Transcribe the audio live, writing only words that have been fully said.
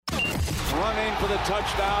running for the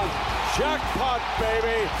touchdown. Jackpot,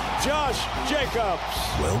 baby. Josh Jacobs.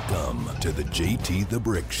 Welcome to the JT the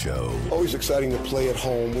Brick Show. Always exciting to play at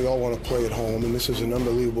home. We all want to play at home, and this is an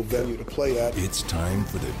unbelievable venue to play at. It's time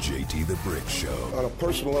for the JT the Brick Show. On a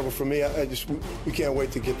personal level, for me, we can't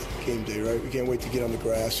wait to get to game day, right? We can't wait to get on the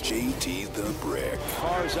grass. JT the Brick.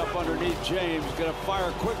 Carr's up underneath James. Gonna fire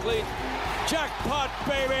quickly. Jackpot,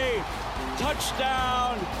 baby.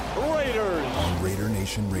 Touchdown, Raiders. On Raider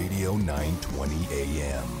Nation Radio 920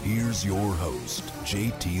 AM. Here's your host,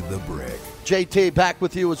 JT the Brick. JT back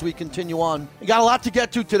with you as we continue on. We got a lot to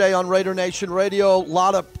get to today on Raider Nation Radio. A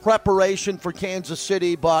lot of preparation for Kansas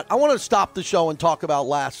City, but I want to stop the show and talk about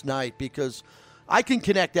last night because I can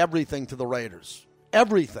connect everything to the Raiders.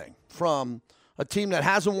 Everything from a team that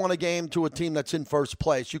hasn't won a game to a team that's in first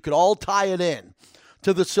place. You could all tie it in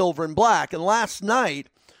to the silver and black. And last night,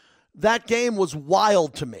 that game was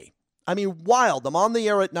wild to me. I mean, wild. I'm on the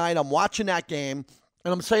air at night. I'm watching that game,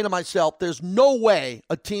 and I'm saying to myself, there's no way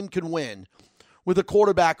a team can win with a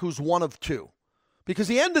quarterback who's one of two. Because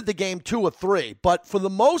he ended the game 2 of 3, but for the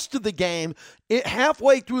most of the game,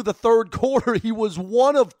 halfway through the third quarter, he was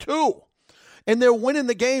 1 of 2. And they're winning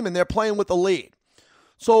the game, and they're playing with a lead.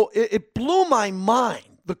 So it blew my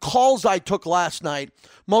mind, the calls I took last night,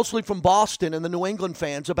 mostly from Boston and the New England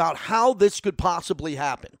fans, about how this could possibly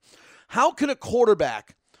happen. How can a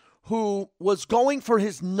quarterback who was going for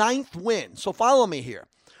his 9th win, so follow me here.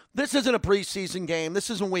 This isn't a preseason game. This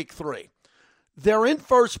isn't week 3. They're in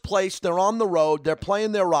first place. They're on the road. They're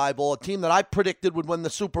playing their rival, a team that I predicted would win the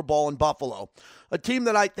Super Bowl in Buffalo, a team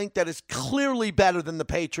that I think that is clearly better than the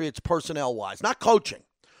Patriots personnel-wise, not coaching,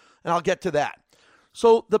 and I'll get to that.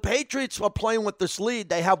 So the Patriots are playing with this lead.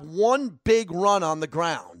 They have one big run on the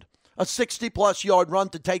ground, a 60-plus yard run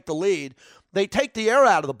to take the lead. They take the air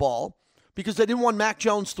out of the ball because they didn't want Mac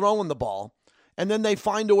Jones throwing the ball. And then they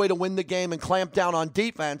find a way to win the game and clamp down on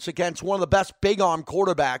defense against one of the best big-arm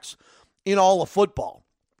quarterbacks in all of football.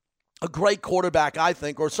 A great quarterback, I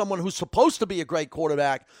think, or someone who's supposed to be a great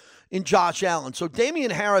quarterback in Josh Allen. So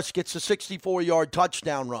Damian Harris gets a 64-yard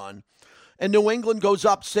touchdown run, and New England goes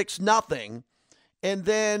up 6-0. And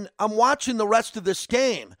then I'm watching the rest of this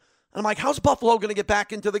game, and I'm like, how's Buffalo going to get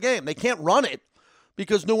back into the game? They can't run it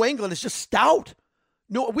because New England is just stout.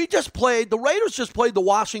 No, the Raiders just played the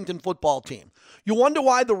Washington football team. You wonder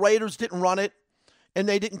why the Raiders didn't run it and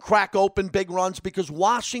they didn't crack open big runs? Because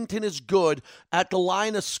Washington is good at the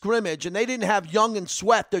line of scrimmage, and they didn't have Young and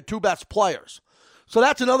Sweat, their 2 best players. So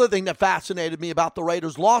that's another thing that fascinated me about the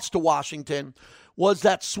Raiders' loss to Washington was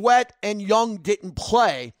that Sweat and Young didn't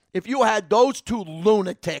play. If you had those 2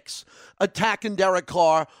 lunatics attacking Derek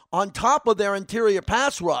Carr on top of their interior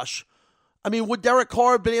pass rush, I mean, would Derek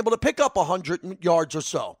Carr have been able to pick up 100 yards or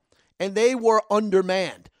so? And they were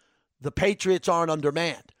undermanned. The Patriots aren't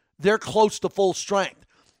undermanned. They're close to full strength.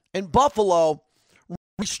 And Buffalo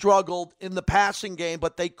really struggled in the passing game,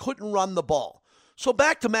 but they couldn't run the ball. So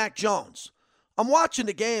back to Mac Jones. I'm watching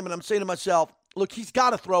the game, and I'm saying to myself, look, he's got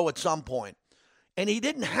to throw at some point. And he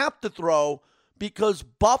didn't have to throw because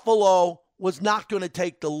Buffalo was not going to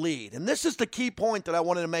take the lead. And this is the key point that I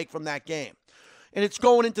wanted to make from that game. And it's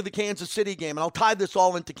going into the Kansas City game, and I'll tie this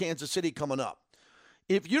all into Kansas City coming up.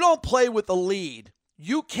 If you don't play with a lead,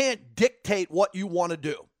 you can't dictate what you want to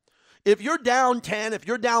do. If you're down 10, if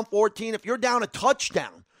you're down 14, if you're down a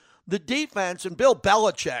touchdown, the defense, and Bill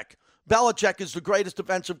Belichick is the greatest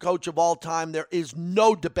defensive coach of all time. There is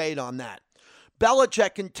no debate on that.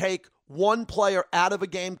 Belichick can take one player out of a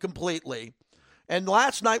game completely. And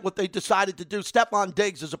last night, what they decided to do, Stephon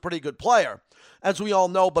Diggs is a pretty good player, as we all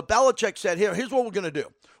know. But Belichick said, here's what we're going to do.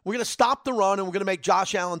 We're going to stop the run, and we're going to make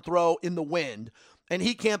Josh Allen throw in the wind. And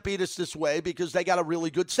he can't beat us this way because they got a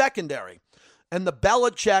really good secondary. And the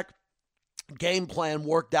Belichick game plan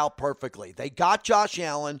worked out perfectly. They got Josh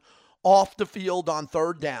Allen off the field on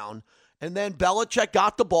 3rd down. And then Belichick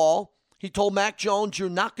got the ball. He told Mac Jones, you're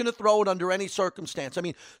not going to throw it under any circumstance. I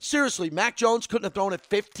mean, seriously, Mac Jones couldn't have thrown it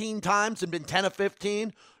 15 times and been 10 of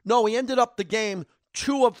 15. No, he ended up the game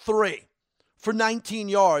 2 of 3 for 19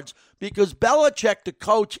 yards because Belichick, the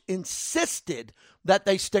coach, insisted that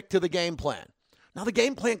they stick to the game plan. Now, the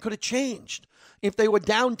game plan could have changed if they were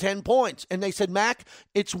down 10 points. And they said, Mac,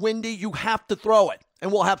 it's windy. You have to throw it.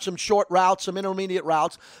 And we'll have some short routes, some intermediate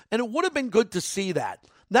routes. And it would have been good to see that.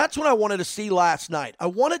 That's what I wanted to see last night. I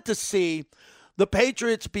wanted to see the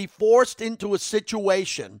Patriots be forced into a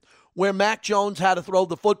situation where Mac Jones had to throw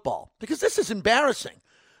the football. Because this is embarrassing.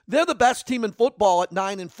 They're the best team in football at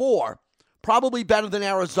 9-4. Probably better than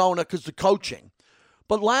Arizona because of coaching.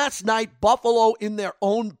 But last night, Buffalo in their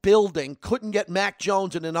own building couldn't get Mac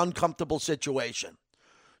Jones in an uncomfortable situation.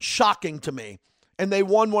 Shocking to me. and they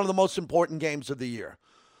won one of the most important games of the year.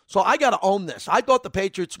 So I got to own this. I thought the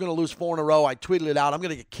Patriots were going to lose 4 in a row. I tweeted it out. I'm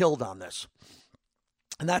going to get killed on this.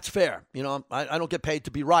 And that's fair. You know, I don't get paid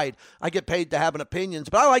to be right. I get paid to have an opinions,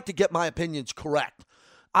 but I like to get my opinions correct.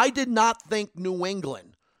 I did not think New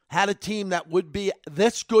England had a team that would be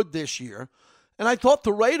this good this year, and I thought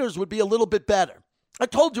the Raiders would be a little bit better. I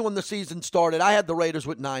told you when the season started, I had the Raiders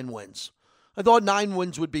with 9 wins. I thought 9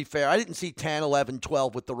 wins would be fair. I didn't see 10, 11,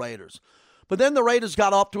 12 with the Raiders. But then the Raiders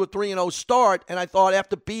got off to a 3-0 start, and I thought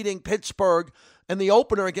after beating Pittsburgh and the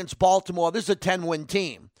opener against Baltimore, this is a 10-win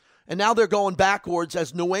team. And now they're going backwards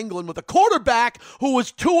as New England, with a quarterback who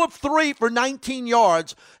was 2 of 3 for 19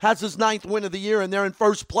 yards, has his 9th win of the year, and they're in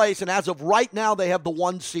first place. And as of right now, they have the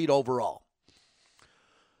 1 seed overall.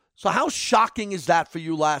 So how shocking is that for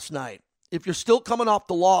you last night? If you're still coming off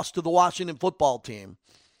the loss to the Washington football team,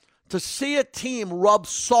 to see a team rub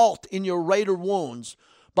salt in your Raider wounds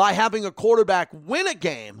by having a quarterback win a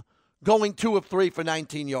game going 2 of 3 for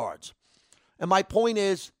 19 yards. And my point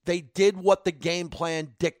is, they did what the game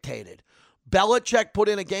plan dictated. Belichick put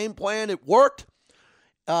in a game plan. It worked.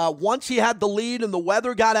 Once he had the lead and the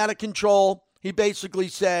weather got out of control, he basically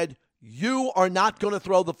said, you are not going to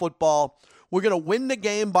throw the football. We're going to win the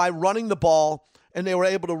game by running the ball. And they were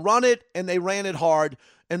able to run it, and they ran it hard,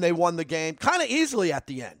 and they won the game kind of easily at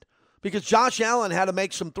the end. Because Josh Allen had to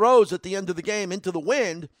make some throws at the end of the game into the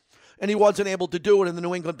wind, and he wasn't able to do it, and the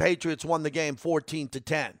New England Patriots won the game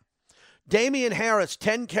 14-10. Damian Harris,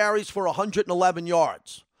 10 carries for 111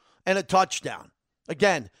 yards and a touchdown.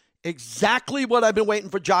 Again, exactly what I've been waiting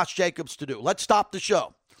for Josh Jacobs to do. Let's stop the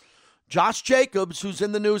show. Josh Jacobs, who's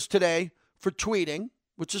in the news today for tweeting,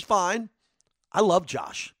 which is fine. I love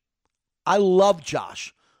Josh. I love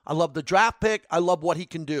Josh. I love the draft pick. I love what he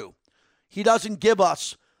can do. He doesn't give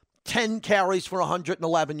us 10 carries for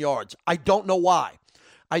 111 yards. I don't know why.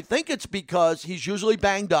 I think it's because he's usually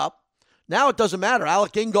banged up. Now it doesn't matter.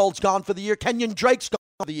 Alec Ingold's gone for the year. Kenyon Drake's gone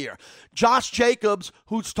for the year. Josh Jacobs,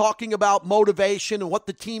 who's talking about motivation and what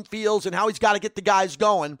the team feels and how he's got to get the guys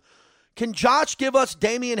going. Can Josh give us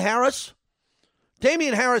Damian Harris?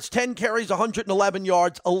 Damian Harris, 10 carries, 111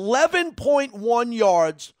 yards, 11.1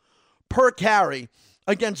 yards per carry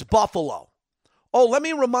against Buffalo. Oh, let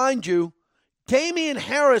me remind you, Damian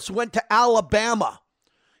Harris went to Alabama.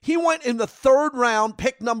 He went in the 3rd round,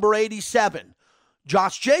 pick number 87.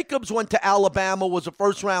 Josh Jacobs went to Alabama, was a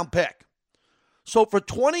first-round pick. So for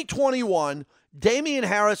 2021, Damian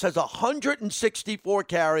Harris has 164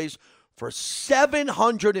 carries for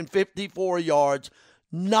 754 yards,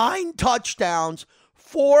 9 touchdowns,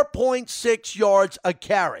 4.6 yards a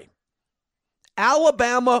carry.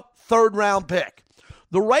 Alabama, 3rd-round pick.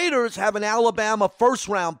 The Raiders have an Alabama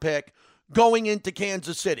first-round pick going into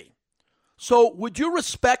Kansas City. So would you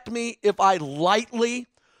respect me if I lightly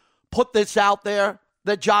put this out there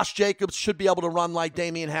that Josh Jacobs should be able to run like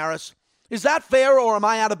Damian Harris? Is that fair, or am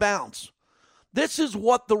I out of bounds? This is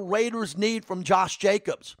what the Raiders need from Josh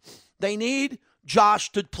Jacobs. They need Josh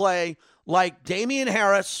to play like Damian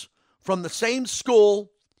Harris from the same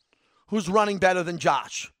school who's running better than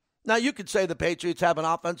Josh. Now, you could say the Patriots have an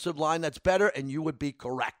offensive line that's better, and you would be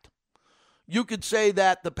correct. You could say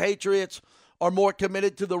that the Patriots are more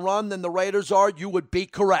committed to the run than the Raiders are. You would be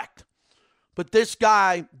correct. But this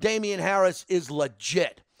guy, Damian Harris, is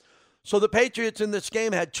legit. So the Patriots in this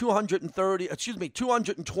game had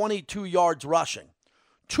 222 yards rushing.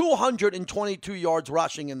 222 yards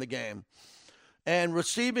rushing in the game. And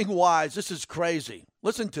receiving-wise, this is crazy.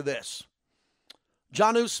 Listen to this.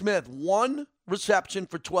 Jonnu Smith, 1 reception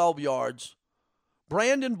for 12 yards.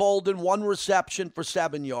 Brandon Bolden, 1 reception for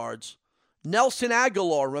 7 yards. Nelson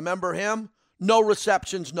Aguilar, remember him? No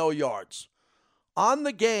receptions, no yards. On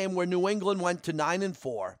the game where New England went to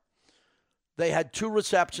 9-4, they had 2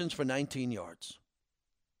 receptions for 19 yards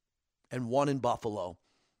and 1 in Buffalo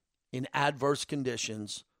in adverse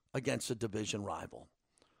conditions against a division rival.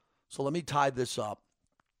 So let me tie this up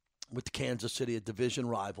with Kansas City, a division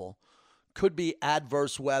rival. Could be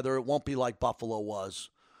adverse weather. It won't be like Buffalo was.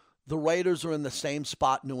 The Raiders are in the same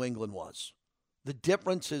spot New England was. The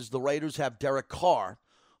difference is the Raiders have Derek Carr,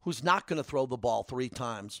 who's not going to throw the ball 3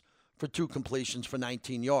 times for 2 completions for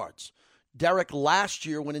 19 yards. Derek last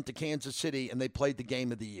year went into Kansas City and they played the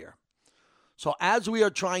game of the year. So as we are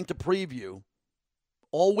trying to preview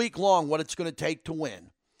all week long what it's going to take to win,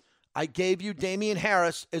 I gave you Damian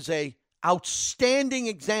Harris as a outstanding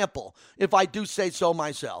example, if I do say so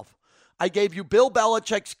myself. I gave you Bill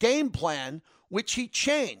Belichick's game plan, which he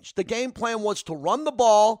changed. The game plan was to run the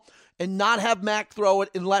ball and not have Mac throw it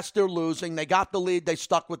unless they're losing. They got the lead. They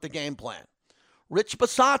stuck with the game plan. Rich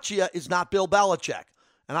Bisaccia is not Bill Belichick.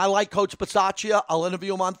 And I like Coach Bisaccia. I'll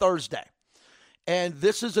interview him on Thursday. And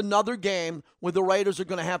this is another game where the Raiders are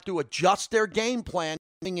going to have to adjust their game plan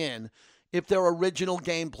in if their original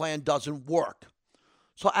game plan doesn't work.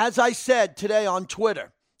 So as I said today on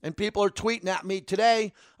Twitter, and people are tweeting at me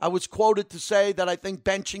today, I was quoted to say that I think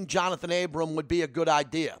benching Jonathan Abram would be a good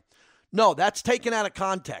idea. No, that's taken out of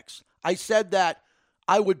context. I said that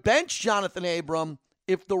I would bench Jonathan Abram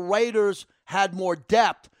if the Raiders had more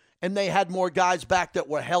depth and they had more guys back that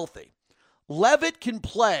were healthy. Levitt can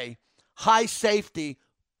play high safety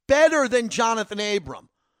better than Jonathan Abram.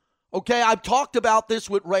 Okay, I've talked about this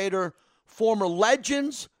with Raider former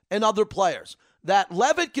legends and other players, that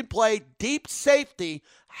Levitt can play deep safety,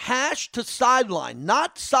 hash to sideline,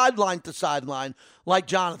 not sideline to sideline like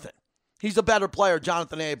Jonathan. He's a better player,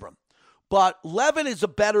 Jonathan Abram. But Levitt is a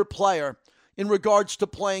better player in regards to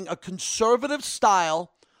playing a conservative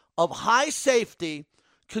style of high safety,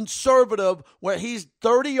 conservative, where he's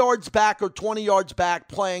 30 yards back or 20 yards back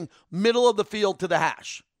playing middle of the field to the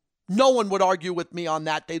hash. No one would argue with me on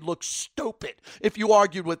that. They'd look stupid if you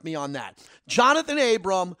argued with me on that. Jonathan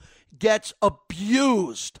Abram gets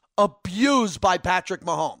abused by Patrick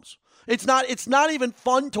Mahomes. It's not even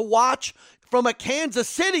fun to watch from a Kansas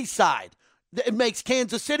City side. It makes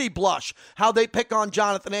Kansas City blush how they pick on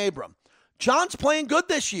Jonathan Abram. John's playing good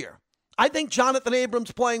this year. I think Jonathan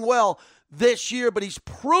Abram's playing well this year, but he's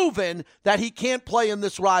proven that he can't play in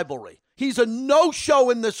this rivalry. He's a no-show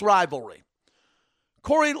in this rivalry.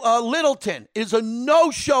 Corey Littleton is a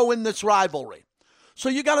no-show in this rivalry. So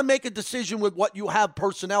you got to make a decision with what you have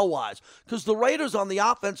personnel-wise, because the Raiders on the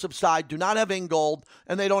offensive side do not have Ingold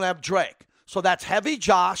and they don't have Drake. So that's heavy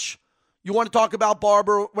Josh. You want to talk about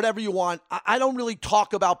Barber, whatever you want. I don't really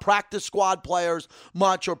talk about practice squad players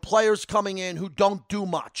much or players coming in who don't do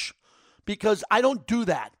much, because I don't do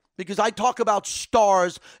that, because I talk about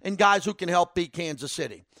stars and guys who can help beat Kansas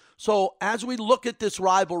City. So as we look at this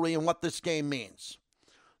rivalry and what this game means,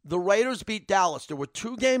 the Raiders beat Dallas. There were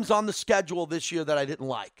 2 games on the schedule this year that I didn't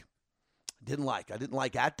like. I didn't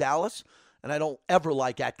like at Dallas, and I don't ever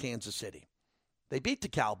like at Kansas City. They beat the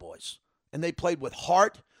Cowboys, and they played with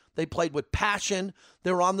heart. They played with passion.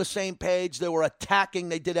 They were on the same page. They were attacking.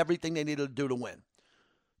 They did everything they needed to do to win.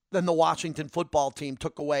 Then the Washington football team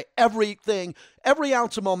took away everything, every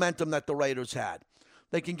ounce of momentum that the Raiders had.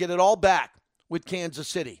 They can get it all back with Kansas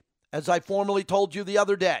City. As I formally told you the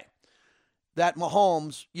other day, that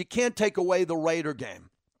Mahomes, you can't take away the Raider game,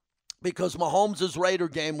 because Mahomes' Raider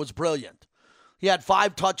game was brilliant. He had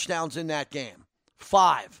 5 touchdowns in that game.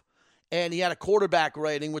 5. And he had a quarterback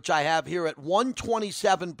rating, which I have here at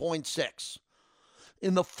 127.6.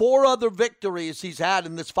 In the 4 other victories he's had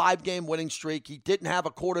in this 5-game winning streak, he didn't have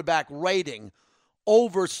a quarterback rating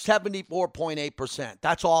over 74.8%.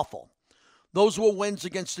 That's awful. Those were wins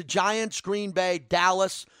against the Giants, Green Bay,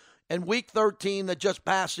 Dallas, and Week 13 that just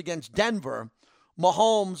passed against Denver.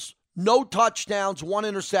 Mahomes, no touchdowns, 1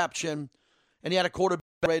 interception, and he had a quarterback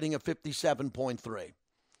rating of 57.3.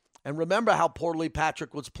 And remember how poorly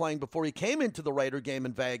Patrick was playing before he came into the Raider game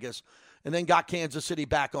in Vegas and then got Kansas City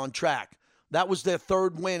back on track. That was their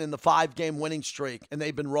 3rd win in the 5-game winning streak, and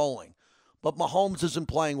they've been rolling. But Mahomes isn't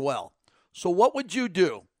playing well. So what would you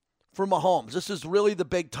do for Mahomes? This is really the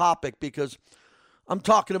big topic, because I'm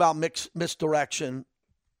talking about misdirection,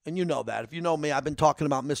 and you know that. If you know me, I've been talking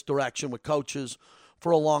about misdirection with coaches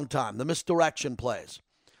for a long time, the misdirection plays.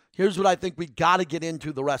 Here's what I think we got to get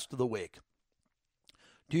into the rest of the week.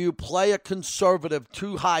 Do you play a conservative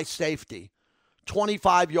too high safety,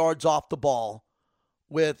 25 yards off the ball,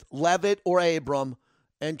 with Levitt or Abram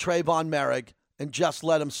and Trayvon Merrick, and just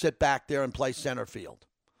let him sit back there and play center field?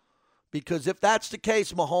 Because if that's the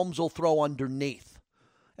case, Mahomes will throw underneath.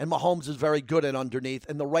 And Mahomes is very good at underneath,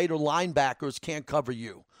 and the Raider linebackers can't cover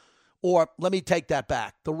you. Or let me take that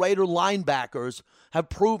back. The Raider linebackers have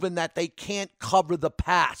proven that they can't cover the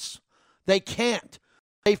pass. They can't.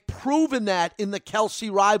 They've proven that in the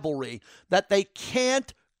Kelce rivalry, that they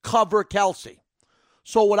can't cover Kelce.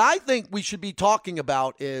 So what I think we should be talking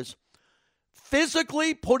about is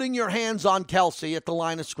physically putting your hands on Kelce at the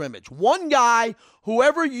line of scrimmage. One guy,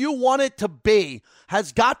 whoever you want it to be,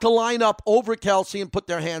 has got to line up over Kelce and put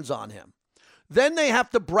their hands on him. Then they have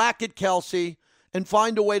to bracket Kelce and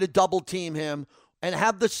find a way to double team him and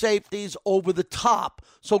have the safeties over the top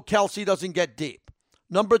so Kelce doesn't get deep.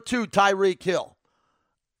 Number 2, Tyreek Hill.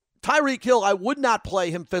 Tyreek Hill, I would not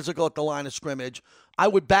play him physical at the line of scrimmage. I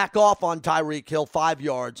would back off on Tyreek Hill 5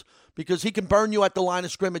 yards, because he can burn you at the line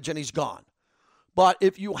of scrimmage and he's gone. But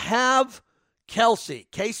if you have Kelce,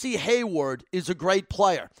 Casey Hayward is a great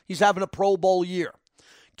player. He's having a Pro Bowl year.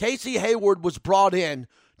 Casey Hayward was brought in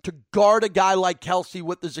to guard a guy like Kelce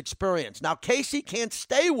with his experience. Now, Casey can't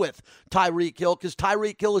stay with Tyreek Hill because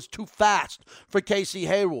Tyreek Hill is too fast for Casey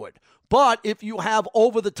Hayward. But if you have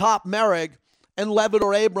over-the-top Merrick and Levitt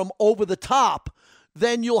or Abram over the top,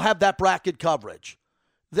 then you'll have that bracket coverage.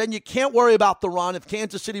 Then you can't worry about the run. If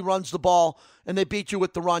Kansas City runs the ball and they beat you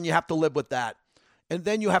with the run, you have to live with that. And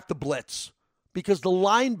then you have to blitz because the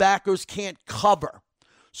linebackers can't cover.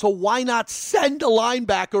 So why not send a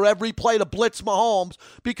linebacker every play to blitz Mahomes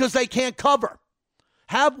because they can't cover?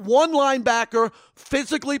 Have one linebacker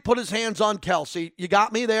physically put his hands on Kelce. You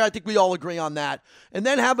got me there? I think we all agree on that. And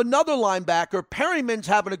then have another linebacker. Perryman's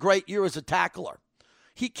having a great year as a tackler.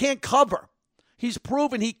 He can't cover. He's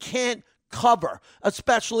proven he can't cover,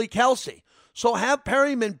 especially Kelce. So have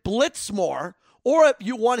Perryman blitz more, or if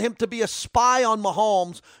you want him to be a spy on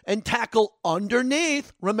Mahomes and tackle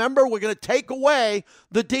underneath, remember, we're going to take away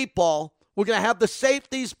the deep ball. We're going to have the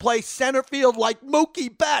safeties play center field like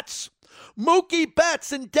Mookie Betts. Mookie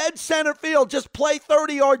Betts in dead center field. Just play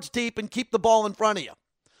 30 yards deep and keep the ball in front of you.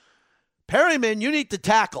 Perryman, you need to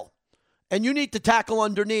tackle, and you need to tackle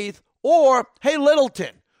underneath. Or, hey,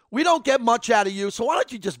 Littleton, we don't get much out of you, so why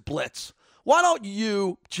don't you just blitz? Why don't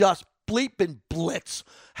you just bleep and blitz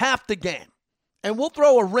half the game? And we'll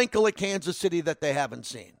throw a wrinkle at Kansas City that they haven't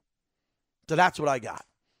seen. So that's what I got.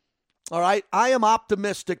 All right, I am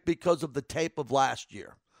optimistic because of the tape of last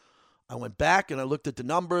year. I went back and I looked at the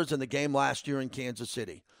numbers in the game last year in Kansas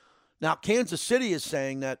City. Now, Kansas City is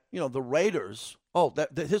saying that, the Raiders,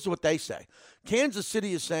 here's what they say. Kansas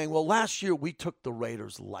City is saying, well, last year we took the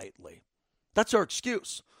Raiders lightly. That's their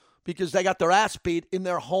excuse because they got their ass beat in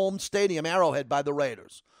their home stadium, Arrowhead, by the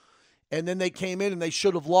Raiders. And then they came in and they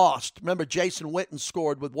should have lost. Remember, Jason Witten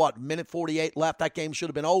scored with minute 48 left. That game should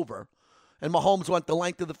have been over. And Mahomes went the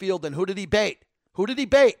length of the field. And who did he bait?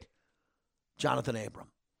 Jonathan Abram.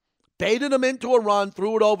 Baited him into a run,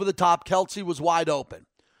 threw it over the top. Kelce was wide open.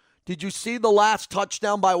 Did you see the last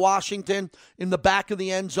touchdown by Washington in the back of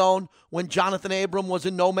the end zone when Jonathan Abram was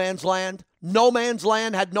in no man's land? No man's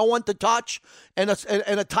land, had no one to touch, and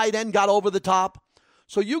a tight end got over the top.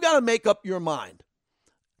 So you got to make up your mind.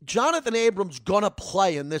 Jonathan Abram's going to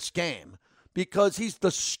play in this game because he's the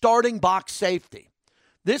starting box safety.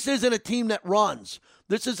 This isn't a team that runs.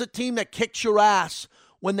 This is a team that kicks your ass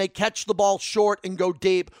when they catch the ball short and go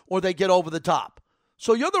deep or they get over the top.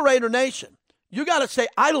 So you're the Raider Nation. You got to say,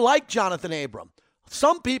 I like Jonathan Abram.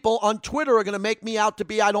 Some people on Twitter are going to make me out to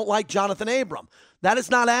be I don't like Jonathan Abram. That is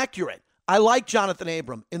not accurate. I like Jonathan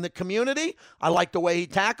Abram. In the community, I like the way he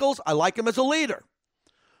tackles. I like him as a leader.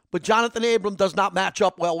 But Jonathan Abram does not match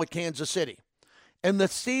up well with Kansas City. And the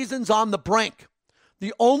season's on the brink.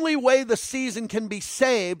 The only way the season can be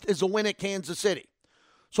saved is a win at Kansas City.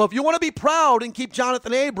 So if you want to be proud and keep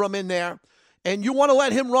Jonathan Abram in there, and you want to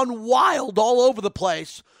let him run wild all over the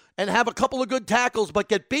place and have a couple of good tackles but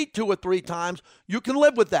get beat 2 or 3 times, you can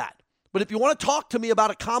live with that. But if you want to talk to me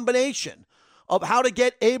about a combination of how to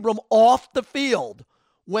get Abram off the field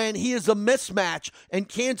when he is a mismatch, and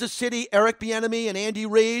Kansas City, Eric Bieniemy and Andy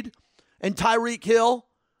Reid and Tyreek Hill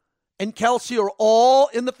and Kelce are all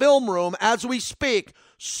in the film room as we speak,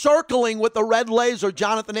 circling with the red laser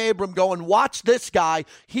Jonathan Abram going, watch this guy.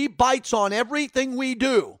 He bites on everything we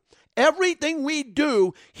do. Everything we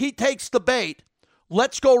do, he takes the bait.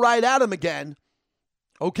 Let's go right at him again.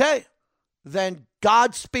 Okay, then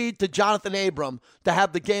Godspeed to Jonathan Abram to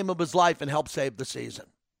have the game of his life and help save the season.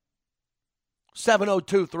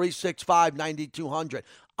 702-365-9200.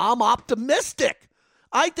 I'm optimistic.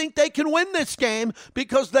 I think they can win this game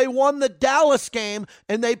because they won the Dallas game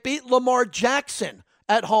and they beat Lamar Jackson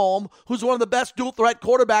at home, who's one of the best dual-threat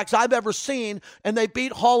quarterbacks I've ever seen, and they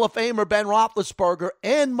beat Hall of Famer Ben Roethlisberger,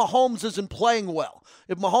 and Mahomes isn't playing well.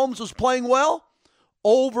 If Mahomes was playing well,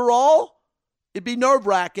 overall, it'd be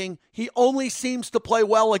nerve-wracking. He only seems to play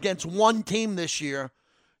well against one team this year,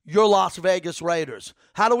 your Las Vegas Raiders.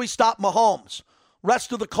 How do we stop Mahomes?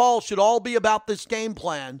 Rest of the call should all be about this game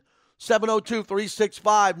plan.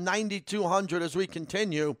 702-365-9200 as we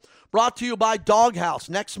continue. Brought to you by Doghouse.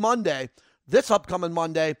 Next Monday, this upcoming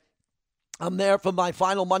Monday, I'm there for my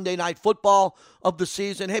final Monday Night Football of the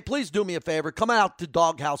season. Hey, please do me a favor. Come out to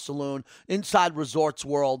Doghouse Saloon inside Resorts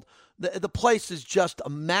World. The place is just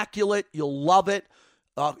immaculate. You'll love it.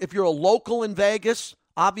 If you're a local in Vegas,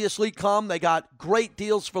 obviously come. They got great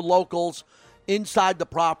deals for locals inside the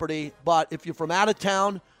property. But if you're from out of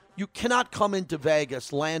town, you cannot come into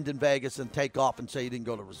Vegas, land in Vegas, and take off and say you didn't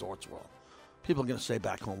go to Resorts World. People are going to say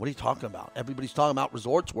back home, what are you talking about? Everybody's talking about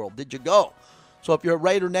Resorts World. Did you go? So if you're a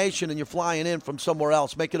Raider Nation and you're flying in from somewhere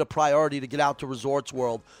else, make it a priority to get out to Resorts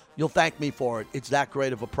World. You'll thank me for it. It's that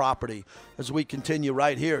great of a property. As we continue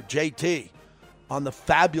right here, JT on the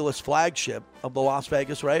fabulous flagship of the Las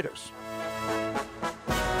Vegas Raiders.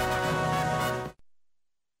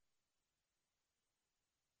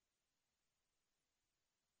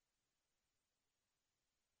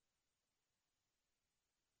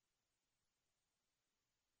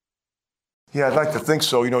 Yeah, I'd like to think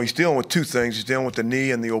so. He's dealing with two things. He's dealing with the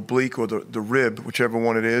knee and the oblique or the rib, whichever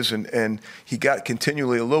one it is. And he got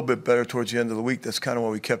continually a little bit better towards the end of the week. That's kind of why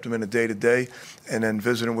we kept him in a day-to-day. And then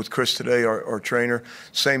visiting with Chris today, our trainer,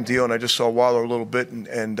 same deal. And I just saw Waller a little bit,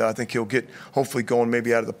 and I think he'll get hopefully going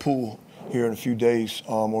maybe out of the pool here in a few days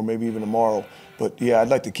or maybe even tomorrow. But, yeah, I'd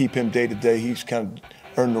like to keep him day-to-day. He's kind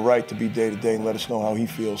of earned the right to be day-to-day and let us know how he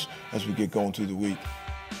feels as we get going through the week.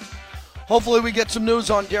 Hopefully we get some news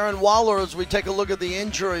on Darren Waller as we take a look at the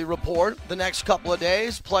injury report the next couple of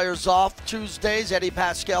days. Players off Tuesdays. Eddie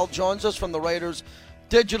Pascal joins us from the Raiders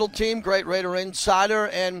digital team, great Raider insider.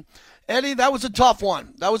 And, Eddie, that was a tough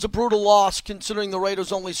one. That was a brutal loss considering the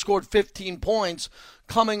Raiders only scored 15 points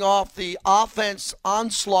coming off the offense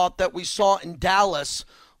onslaught that we saw in Dallas.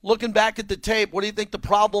 Looking back at the tape, what do you think the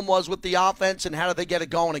problem was with the offense and how did they get it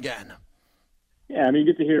going again? Yeah, I mean,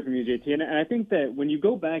 good to hear from you, JT. And I think that when you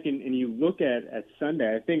go back and you look at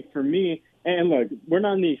Sunday, I think for me, and look, we're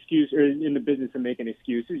not in the excuse or in the business of making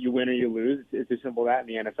excuses. You win or you lose. It's as simple as that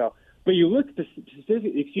in the NFL. But you look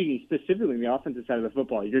specifically in the offensive side of the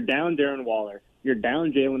football. You're down Darren Waller. You're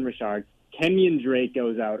down Jalen Richard. Kenyon Drake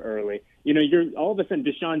goes out early. You're all of a sudden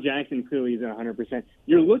Deshaun Jackson clearly isn't 100%.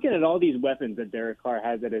 You're looking at all these weapons that Derek Carr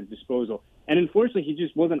has at his disposal, and unfortunately, he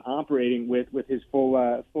just wasn't operating with his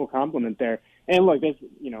full complement there. And look, that's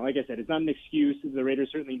like I said, it's not an excuse. The Raiders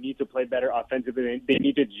certainly need to play better offensively. They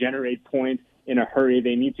need to generate points in a hurry.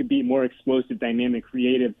 They need to be more explosive, dynamic,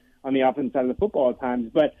 creative on the offensive side of the football at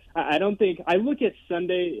times. But I don't think – I look at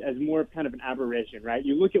Sunday as more of kind of an aberration, right?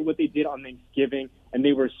 You look at what they did on Thanksgiving, and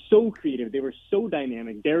they were so creative. They were so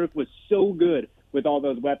dynamic. Derek was so good with all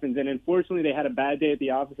those weapons. And unfortunately, they had a bad day at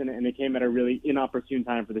the office, and they came at a really inopportune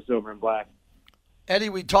time for the Silver and Black. Eddie,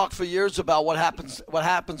 we talked for years about what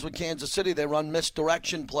happens with Kansas City. They run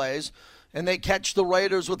misdirection plays, and they catch the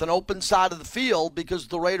Raiders with an open side of the field because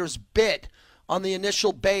the Raiders bit on the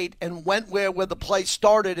initial bait and went where the play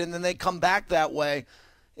started, and then they come back that way.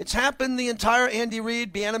 It's happened the entire Andy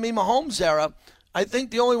Reid, Bieniemy, Mahomes era. I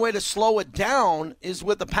think the only way to slow it down is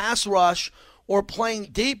with a pass rush or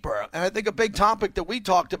playing deeper. And I think a big topic that we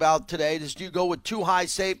talked about today is, do you go with two high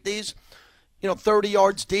safeties, 30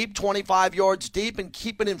 yards deep, 25 yards deep, and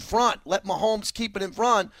keep it in front? Let Mahomes keep it in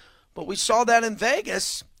front. But we saw that in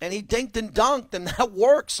Vegas, and he dinked and dunked, and that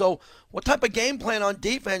worked. So what type of game plan on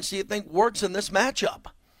defense do you think works in this matchup?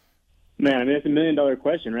 Man, I mean, that's $1 million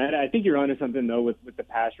question, right? I think you're onto something, though, with the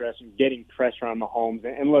pass rush and getting pressure on Mahomes.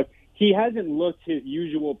 And look, he hasn't looked his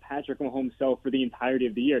usual Patrick Mahomes self for the entirety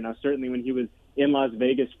of the year. Now, certainly when he was in Las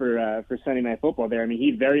Vegas for Sunday Night Football there, I mean,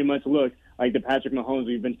 he very much looked like the Patrick Mahomes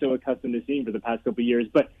we've been so accustomed to seeing for the past couple of years.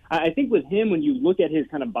 But I think with him, when you look at his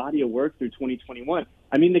kind of body of work through 2021,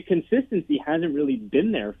 I mean, the consistency hasn't really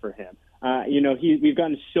been there for him. We've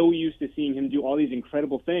gotten so used to seeing him do all these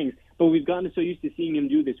incredible things, but we've gotten so used to seeing him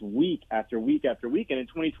do this week after week after week. And in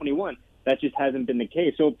 2021, that just hasn't been the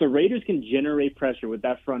case. So if the Raiders can generate pressure with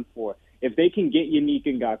that front four, if they can get Yannick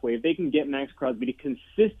Ngakoue, if they can get Max Crosby to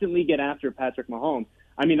consistently get after Patrick Mahomes,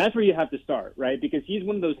 I mean, that's where you have to start, right? Because he's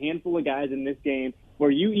one of those handful of guys in this game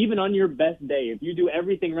where you, even on your best day, if you do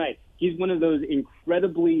everything right, he's one of those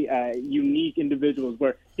incredibly unique individuals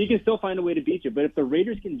where he can still find a way to beat you. But if the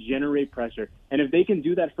Raiders can generate pressure, and if they can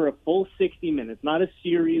do that for a full 60 minutes, not a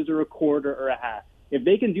series or a quarter or a half, if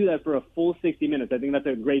they can do that for a full 60 minutes, I think that's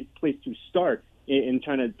a great place to start in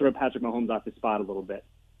trying to throw Patrick Mahomes off his spot a little bit.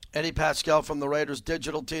 Eddie Pascal from the Raiders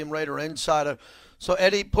digital team, Raider Insider. So,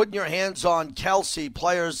 Eddie, putting your hands on Kelce,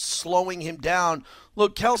 players slowing him down.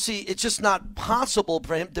 Look, Kelce, it's just not possible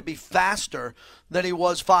for him to be faster than he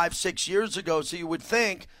was 5-6 years ago. So you would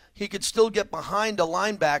think he could still get behind a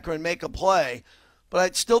linebacker and make a play. But I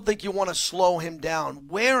still think you want to slow him down,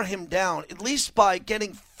 wear him down, at least by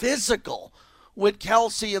getting physical with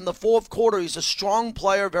Kelce in the fourth quarter. He's a strong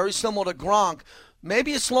player, very similar to Gronk.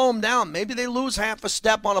 Maybe you slow them down. Maybe they lose half a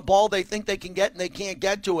step on a ball they think they can get and they can't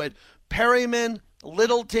get to it. Perryman,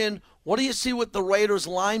 Littleton, what do you see with the Raiders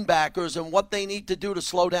linebackers and what they need to do to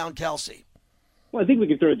slow down Kelce? Well, I think we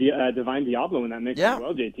could throw Divine Diablo in that mix as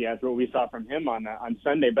well, JT, after what we saw from him on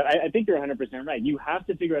Sunday. But I think you're 100% right. You have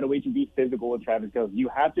to figure out a way to be physical with Travis Kelce. You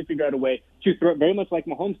have to figure out a way to throw, very much like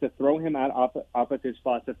Mahomes, to throw him off of his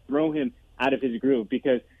spot, to throw him out of his groove.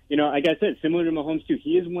 Because, like I said, similar to Mahomes too,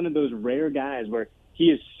 he is one of those rare guys where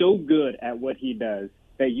he is so good at what he does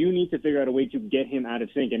that you need to figure out a way to get him out of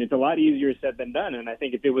sync. And it's a lot easier said than done. And I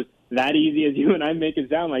think if it was that easy as you and I make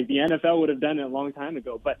it sound like, the NFL would have done it a long time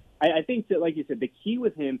ago. But I think that, like you said, the key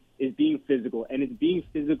with him is being physical, and it's being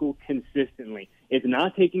physical consistently. It's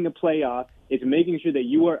not taking a play off. It's making sure that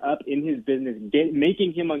you are up in his business,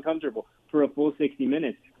 making him uncomfortable for a full 60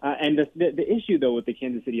 minutes. And the issue, though, with the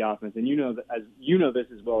Kansas City offense, and you know this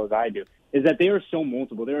as well as I do, is that they are so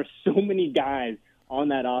multiple. There are so many guys on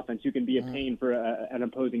that offense who can be a pain for an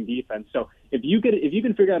opposing defense. So if you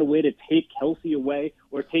can figure out a way to take Kelce away,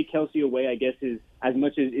 or take Kelce away, I guess, is as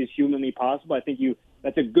much as is humanly possible, I think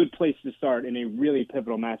that's a good place to start in a really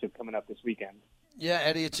pivotal matchup coming up this weekend. Yeah,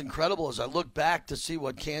 Eddie, it's incredible as I look back to see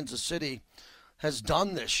what Kansas City has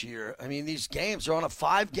done this year. I mean, these games are on a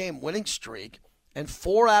 5-game winning streak, and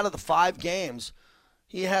 4 out of the 5 games,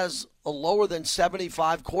 he has a lower than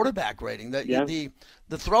 75 quarterback rating. The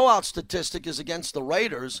throwout statistic is against the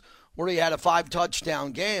Raiders, where he had a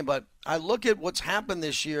 5-touchdown game. But I look at what's happened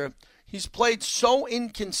this year. He's played so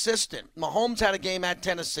inconsistent. Mahomes had a game at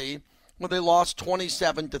Tennessee where they lost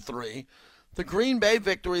 27-3. The Green Bay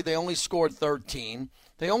victory, they only scored 13.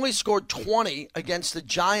 They only scored 20 against the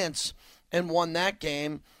Giants and won that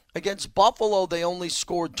game. Against Buffalo, they only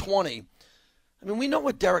scored 20. I mean, we know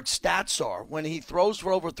what Derek's stats are. When he throws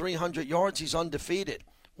for over 300 yards, he's undefeated.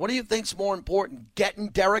 What do you think's more important, getting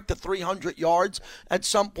Derek to 300 yards at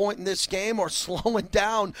some point in this game, or slowing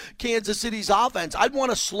down Kansas City's offense? I'd want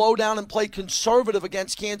to slow down and play conservative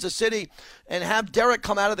against Kansas City and have Derek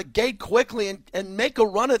come out of the gate quickly and make a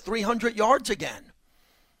run at 300 yards again.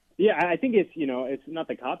 Yeah, I think it's not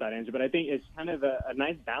the cop-out answer, but I think it's kind of a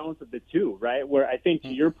nice balance of the two, right? Where I think, to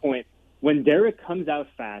your point, when Derek comes out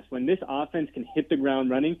fast, when this offense can hit the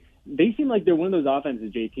ground running, they seem like they're one of those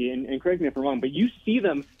offenses, JT, and correct me if I'm wrong, but you see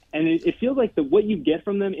them, and it feels like what you get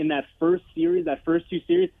from them in that first series, that first 2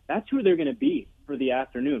 series, that's who they're going to be for the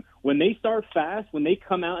afternoon. When they start fast, when they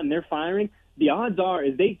come out and they're firing, the odds are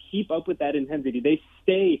is they keep up with that intensity. They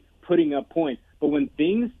stay putting up points. But when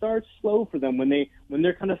things start slow for them, when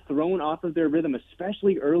they're kind of thrown off of their rhythm,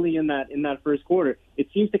 especially early in that first quarter, it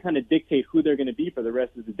seems to kind of dictate who they're going to be for the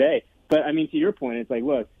rest of the day. But I mean, to your point, it's like,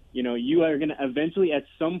 look, you are going to eventually at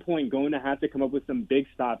some point going to have to come up with some big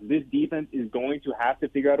stops. This defense is going to have to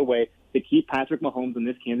figure out a way to keep Patrick Mahomes and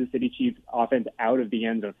this Kansas City Chiefs offense out of the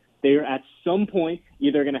end zone. They are at some point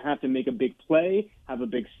either going to have to make a big play, have a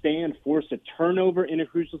big stand, force a turnover in a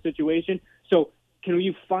crucial situation. So can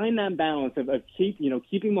you find that balance of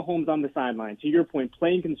keeping Mahomes on the sideline, to your point,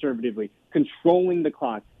 playing conservatively, controlling the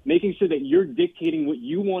clock, making sure that you're dictating what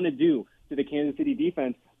you want to do to the Kansas City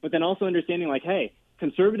defense, but then also understanding, like, hey,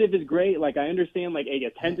 conservative is great. Like, I understand, like,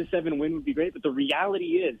 a 10-7 win would be great, but the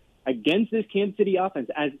reality is, against this Kansas City offense,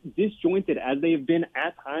 as disjointed as they have been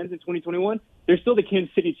at times in 2021, they're still the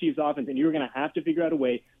Kansas City Chiefs offense, and you're going to have to figure out a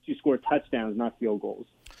way to score touchdowns, not field goals.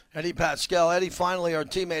 Eddie Pascal. Eddie, finally, our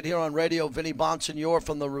teammate here on radio, Vinny Bonsignore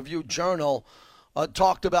from the Review-Journal,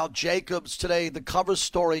 talked about Jacobs today, the cover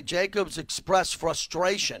story. Jacobs expressed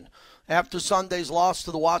frustration after Sunday's loss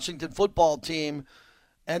to the Washington football team,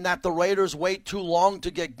 and that the Raiders wait too long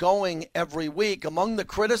to get going every week. Among the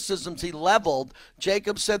criticisms he leveled,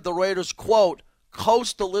 Jacobs said the Raiders, quote,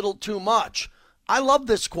 coast a little too much. I love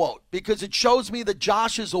this quote because it shows me that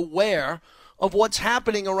Josh is aware of what's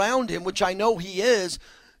happening around him, which I know he is.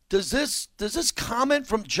 Does this comment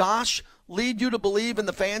from Josh lead you to believe, and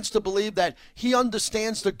the fans to believe, that he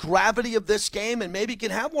understands the gravity of this game and maybe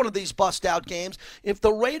can have one of these bust-out games? If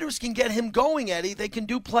the Raiders can get him going, Eddie, they can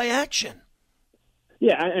do play action.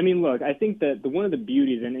 Yeah, I mean, look, I think that one of the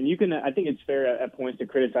beauties, and you can, I think it's fair at points to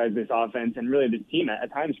criticize this offense and really this team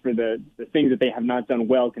at times for the things that they have not done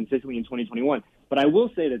well consistently in 2021. But I will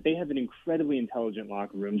say that they have an incredibly intelligent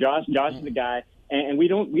locker room. Josh is a guy, and we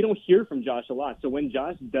don't hear from Josh a lot. So when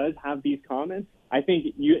Josh does have these comments, I think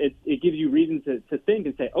it gives you reason to think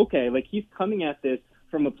and say, okay, like, he's coming at this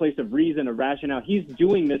from a place of reason, a rationale. He's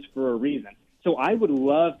doing this for a reason. So I would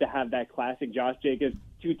love to have that classic Josh Jacobs,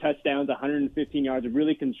 2 touchdowns, 115 yards,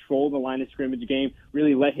 really control the line of scrimmage game,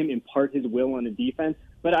 really let him impart his will on the defense.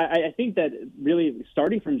 But I think that really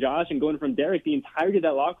starting from Josh and going from Derek, the entirety of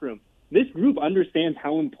that locker room, this group understands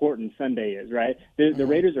how important Sunday is, right? The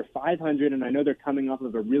Raiders are 500, and I know they're coming off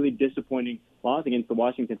of a really disappointing loss against the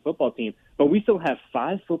Washington football team. But we still have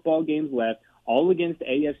 5 football games left, all against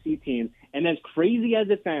AFC teams. And as crazy as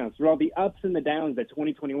it sounds, through all the ups and the downs that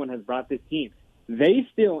 2021 has brought this team, they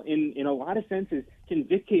still, in a lot of senses, can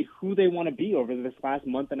dictate who they want to be over this last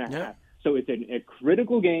month and a half. So it's a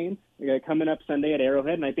critical game coming up Sunday at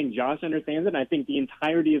Arrowhead, and I think Josh understands it, and I think the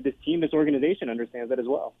entirety of this team, this organization, understands it as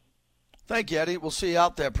well. Thank you, Eddie. We'll see you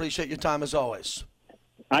out there. Appreciate your time as always.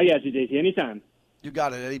 I got you, JT. Anytime. You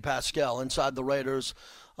got it, Eddie Pascal, inside the Raiders,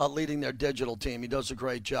 leading their digital team. He does a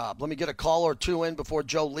great job. Let me get a call or two in before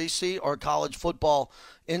Joe Lisi, our college football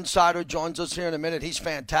insider, joins us here in a minute. He's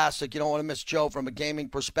fantastic. You don't want to miss Joe from a gaming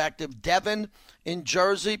perspective. Devin in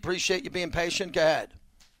Jersey, appreciate you being patient. Go ahead.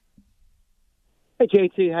 Hey,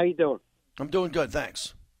 JT, how you doing? I'm doing good,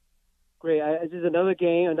 thanks. Great. This is another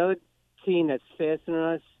game, another team that's faster than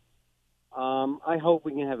us. I hope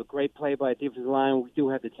we can have a great play by a defensive line. We do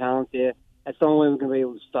have the talent there. That's the only way we're going to be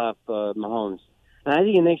able to stop Mahomes. And I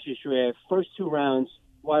think in next year's draft, first 2 rounds,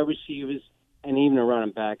 wide receivers, and even a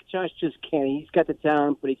running back. Josh just can't. He's got the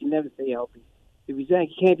talent, but he can never stay healthy. If he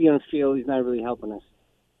can't be on the field, he's not really helping us.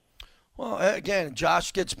 Well, again,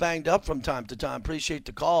 Josh gets banged up from time to time. Appreciate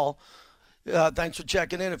the call. Thanks for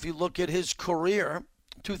checking in. If you look at his career,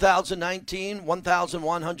 2019,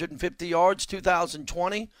 1,150 yards.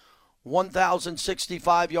 2020,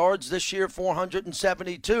 1,065 yards. This year,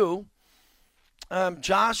 472.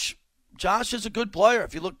 Josh is a good player.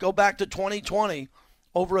 If you go back to 2020,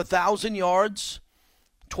 over 1,000 yards,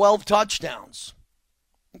 12 touchdowns.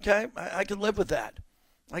 Okay, I can live with that.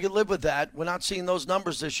 We're not seeing those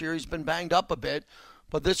numbers this year. He's been banged up a bit,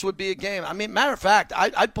 but this would be a game. I mean, matter of fact,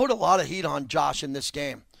 I'd put a lot of heat on Josh in this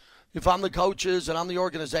game. If I'm the coaches and I'm the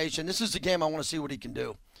organization, this is the game I want to see what he can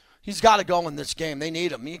do. He's got to go in this game. They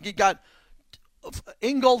need him. You got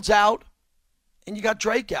Ingold's out, and you got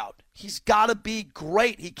Drake out. He's got to be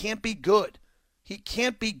great. He can't be good. He's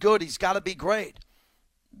got to be great.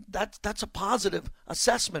 That's a positive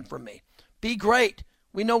assessment from me. Be great.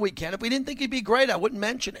 We know we can. If we didn't think he'd be great, I wouldn't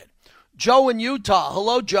mention it. Joe in Utah.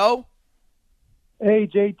 Hello, Joe. Hey,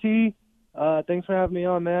 JT. Thanks for having me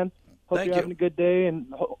on, man. Hope you're having a good day,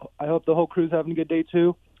 and I hope the whole crew's having a good day,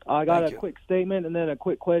 too. I got a quick statement and then a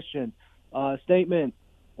quick question. Statement.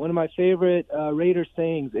 One of my favorite Raider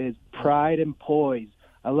sayings is pride and poise.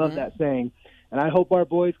 I love that saying. And I hope our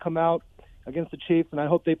boys come out against the Chiefs, and I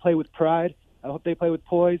hope they play with pride. I hope they play with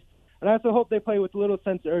poise. And I also hope they play with a little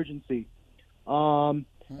sense of urgency. And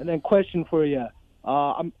then question for you.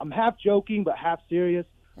 I'm half joking but half serious.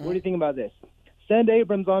 What do you think about this? Send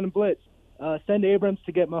Abrams on a blitz. Send Abrams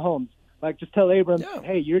to get Mahomes. Just tell Abrams,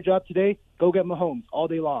 hey, your job today, go get Mahomes all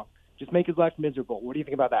day long. Just make his life miserable. What do you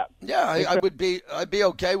think about that? Yeah, I'd be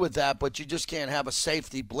okay with that, but you just can't have a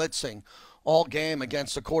safety blitzing all game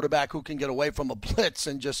against a quarterback who can get away from a blitz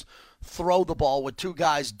and just throw the ball with 2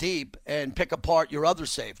 guys deep and pick apart your other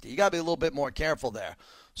safety. You got to be a little bit more careful there.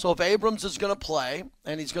 So if Abrams is going to play,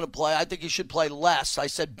 and he's going to play, I think he should play less. I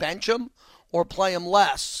said bench him or play him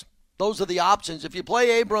less. Those are the options. If you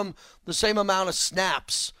play Abram the same amount of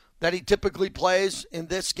snaps that he typically plays in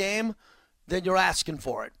this game, then you're asking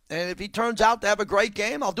for it. And if he turns out to have a great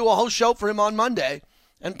game, I'll do a whole show for him on Monday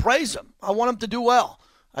and praise him. I want him to do well.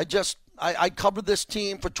 I covered this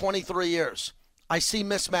team for 23 years. I see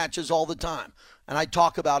mismatches all the time, and I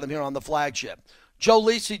talk about him here on the flagship. Joe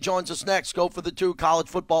Lisi joins us next. Go for the 2, college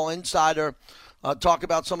football insider. Talk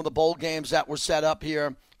about some of the bowl games that were set up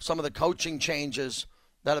here, some of the coaching changes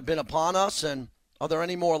that have been upon us, and are there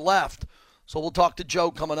any more left? So we'll talk to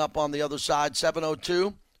Joe coming up on the other side,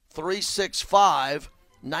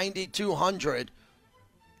 702-365-9200.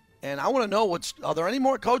 And I want to know, are there any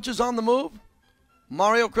more coaches on the move?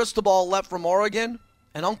 Mario Cristobal left from Oregon,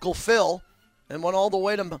 and Uncle Phil, and went all the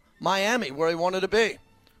way to Miami where he wanted to be.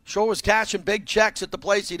 Sure was cashing big checks at the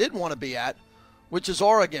place he didn't want to be at, which is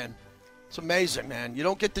Oregon. It's amazing, man. You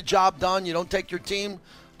don't get the job done. You don't take your team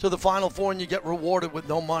to the Final Four, and you get rewarded with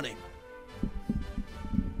no money.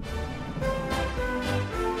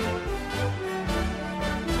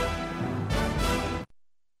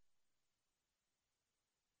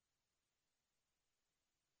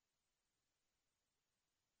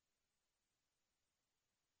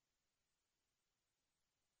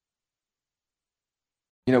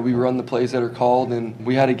 We run the plays that are called, and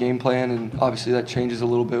we had a game plan, and obviously that changes a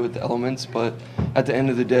little bit with the elements, but at the end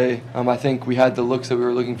of the day, I think we had the looks that we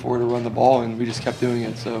were looking for to run the ball, and we just kept doing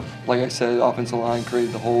it. So, like I said, offensive line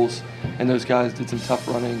created the holes, and those guys did some tough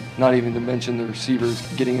running, not even to mention the receivers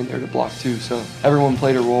getting in there to block too. So everyone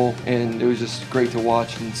played a role, and it was just great to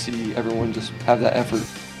watch and see everyone just have that effort.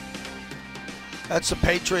 That's the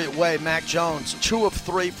Patriot way. Mac Jones, 2 of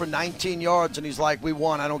 3 for 19 yards, and he's like, we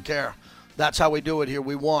won, I don't care. That's how we do it here.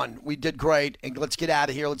 We won. We did great, and let's get out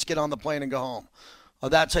of here. Let's get on the plane and go home.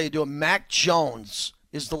 That's how you do it. Mac Jones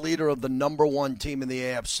is the leader of the number 1 team in the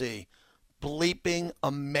AFC. Bleeping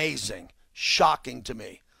amazing. Shocking to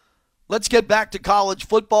me. Let's get back to college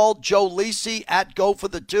football. Joe Lisi at Go for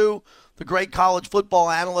the 2, the great college football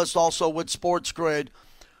analyst, also with Sports Grid.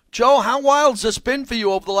 Joe, how wild's this been for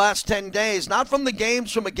you over the last 10 days? Not from the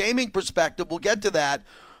games, from a gaming perspective. We'll get to that.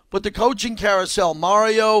 but the coaching carousel,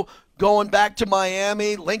 Mario going back to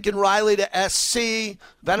Miami, Lincoln Riley to SC,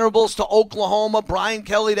 Venables to Oklahoma, Brian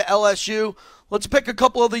Kelly to LSU. Let's pick a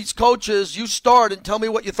couple of these coaches. You start and tell me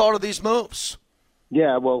what you thought of these moves.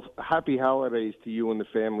 Yeah, well, happy holidays to you and the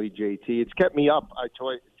family, JT. It's kept me up, I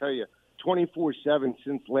tell you, 24/7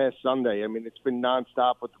 since last Sunday. I mean, it's been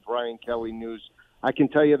nonstop with the Brian Kelly news. I can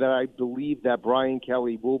tell you that I believe that Brian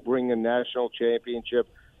Kelly will bring a national championship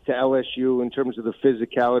to LSU in terms of the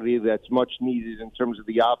physicality that's much needed in terms of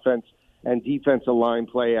the offense and defensive line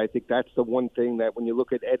play. I think that's the one thing that when you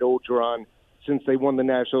look at Ed Orgeron, since they won the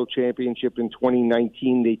national championship in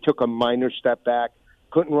 2019, they took a minor step back,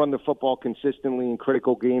 couldn't run the football consistently in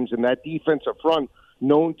critical games, and that defensive front,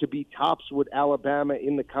 known to be tops with Alabama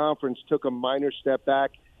in the conference, took a minor step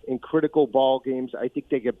back in critical ball games. I think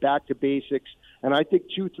they get back to basics, and I think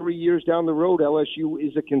 2-3 years down the road, LSU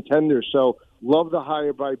is a contender. So love the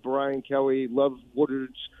hire by Brian Kelly, love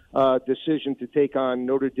Woodard's decision to take on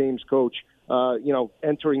Notre Dame's coach,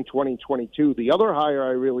 entering 2022. The other hire I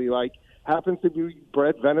really like happens to be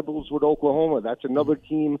Brett Venables with Oklahoma. That's another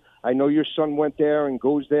team. I know your son went there and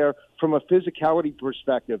goes there. From a physicality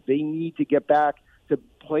perspective, they need to get back to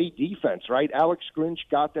play defense, right? Alex Grinch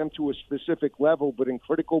got them to a specific level, but in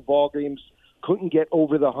critical ball games, couldn't get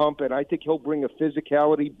over the hump, and I think he'll bring a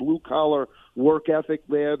physicality, blue-collar work ethic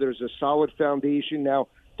there. There's a solid foundation. Now,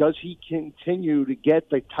 does he continue to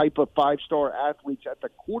get the type of five-star athletes at the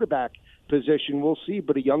quarterback position? We'll see,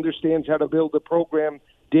 but he understands how to build a program,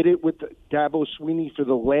 did it with Dabo Swinney for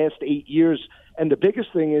the last 8 years. And the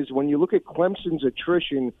biggest thing is when you look at Clemson's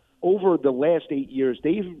attrition over the last 8 years,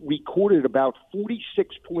 they've recorded about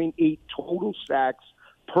 46.8 total sacks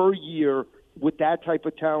per year with that type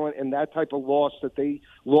of talent and that type of loss that they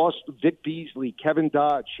lost Vic Beasley, Kevin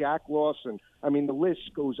Dodd, Shaq Lawson. I mean, the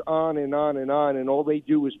list goes on and on and on, and all they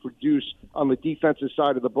do is produce on the defensive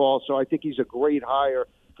side of the ball. So I think he's a great hire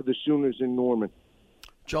for the Sooners in Norman.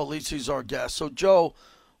 Joe Lisi's our guest. So, Joe,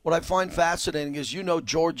 what I find fascinating is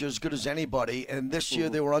Georgia as good as anybody, and this year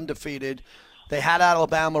they were undefeated. They had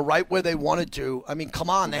Alabama right where they wanted to. I mean, come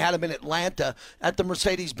on, they had them in Atlanta at the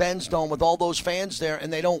Mercedes-Benz Dome with all those fans there,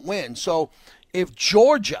 and they don't win. So if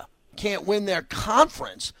Georgia can't win their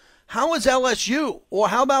conference, how is LSU? Or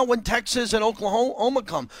how about when Texas and Oklahoma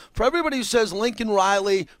come? For everybody who says Lincoln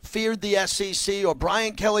Riley feared the SEC or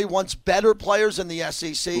Brian Kelly wants better players in the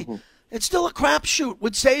SEC, it's still a crapshoot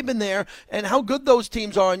with Saban there and how good those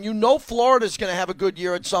teams are. And Florida's going to have a good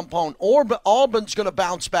year at some point. Or Auburn's going to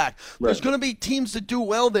bounce back. Right. There's going to be teams that do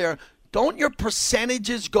well there. Don't your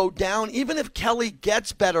percentages go down? Even if Kelly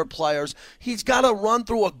gets better players, he's got to run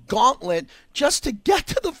through a gauntlet just to get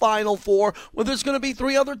to the Final Four where there's going to be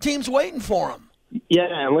 3 other teams waiting for him. Yeah,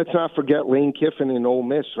 and let's not forget Lane Kiffin in Ole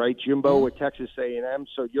Miss, right? Jimbo with Texas A&M.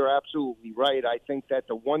 So you're absolutely right. I think that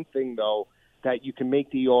the one thing, though, that you can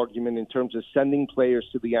make the argument in terms of sending players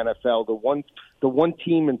to the NFL, the one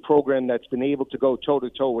team and program that's been able to go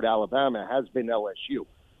toe-to-toe with Alabama has been LSU.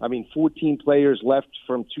 I mean, 14 players left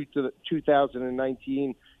from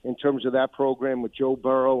 2019 in terms of that program with Joe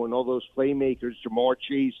Burrow and all those playmakers, Jamar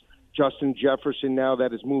Chase, Justin Jefferson now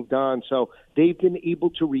that has moved on. So they've been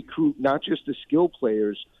able to recruit not just the skill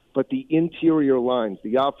players, but the interior lines,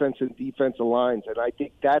 the offensive and defensive lines. And I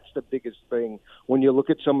think that's the biggest thing when you look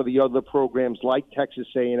at some of the other programs like Texas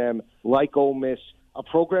A&M, like Ole Miss, a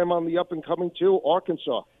program on the up-and-coming, too,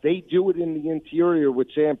 Arkansas. They do it in the interior with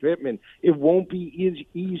Sam Pittman. It won't be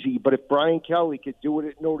easy, but if Brian Kelly could do it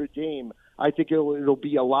at Notre Dame, I think it'll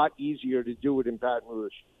be a lot easier to do it in Baton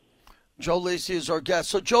Rouge. Joe Lisi is our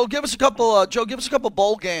guest. So, Joe, give us a couple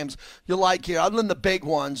bowl games you like here, other than the big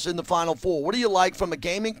ones in the Final Four. What do you like from a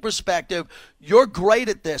gaming perspective? You're great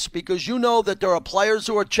at this because you know that there are players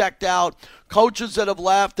who are checked out, coaches that have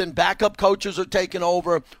left, and backup coaches are taking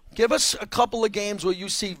over. Give us a couple of games where you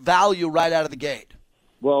see value right out of the gate.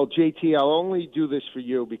 Well, JT, I'll only do this for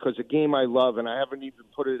you because a game I love, and I haven't even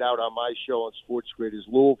put it out on my show on Sports Grid, is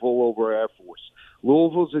Louisville over Air Force.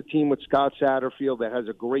 Louisville's a team with Scott Satterfield that has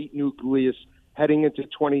a great nucleus heading into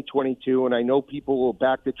 2022, and I know people will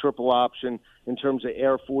back the triple option in terms of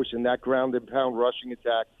Air Force and that ground and pound rushing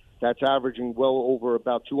attack. That's averaging well over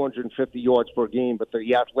about 250 yards per game. But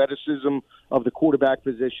the athleticism of the quarterback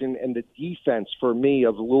position and the defense, for me,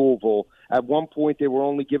 of Louisville, at one point they were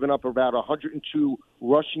only giving up about 102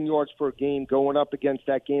 rushing yards per game going up against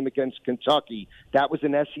that game against Kentucky. That was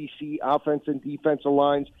an SEC offense and defensive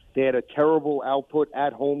lines. They had a terrible output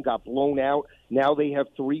at home, got blown out. Now they have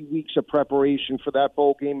 3 weeks of preparation for that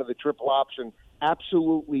bowl game of the triple option.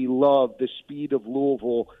 Absolutely love the speed of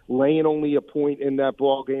Louisville, laying only a point in that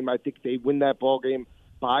ball game. I think they win that ball game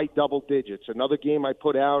by double digits. Another game I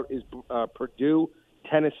put out is Purdue,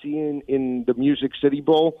 Tennessee in the Music City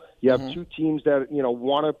Bowl. You have two teams that,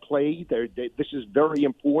 want to play. This is very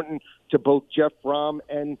important to both Jeff Brom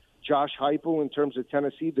and Josh Heupel in terms of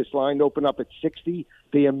Tennessee. This line opened up at 60.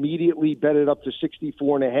 They immediately bet it up to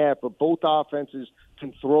 64.5. But both offenses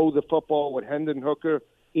can throw the football with Hendon Hooker,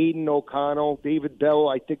 Aiden O'Connell, David Bell.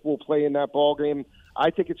 I think will play in that ball game.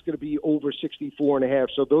 I think it's going to be over 64.5.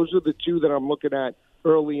 So those are the two that I'm looking at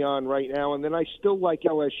early on right now. And then I still like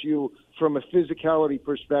LSU from a physicality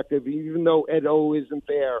perspective, even though Ed O isn't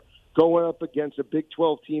there, going up against a Big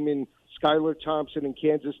 12 team in Skylar Thompson and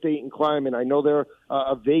Kansas State and Kleiman. I know they're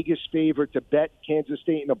a Vegas favorite to bet Kansas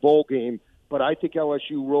State in a bowl game, but I think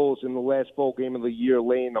LSU rolls in the last bowl game of the year,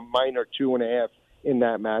 laying a minor 2.5 in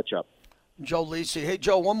that matchup. Joe Lisi. Hey,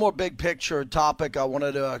 Joe, one more big picture topic I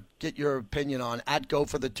wanted to get your opinion on. At Go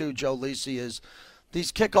for the Two, Joe Lisi, is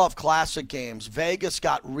these kickoff classic games. Vegas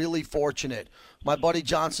got really fortunate. My buddy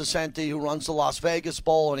John Cicenti, who runs the Las Vegas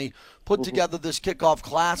Bowl, and he put together this kickoff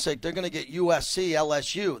classic. They're going to get USC,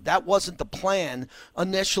 LSU. That wasn't the plan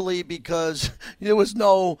initially because there was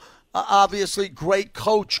no, obviously, great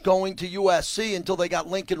coach going to USC until they got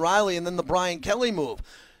Lincoln Riley and then the Brian Kelly move.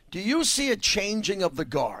 Do you see a changing of the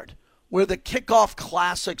guard where the kickoff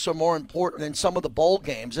classics are more important than some of the bowl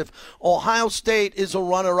games? If Ohio State is a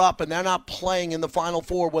runner-up and they're not playing in the Final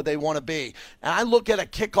Four where they want to be, and I look at a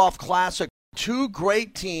kickoff classic, two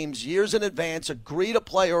great teams years in advance agree to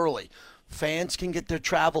play early. Fans can get their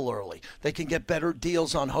travel early. They can get better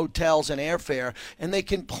deals on hotels and airfare, and they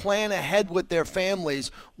can plan ahead with their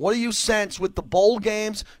families. What do you sense with the bowl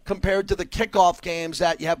games compared to the kickoff games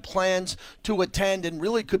that you have plans to attend and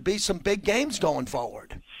really could be some big games going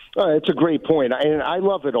forward? It's a great point, and I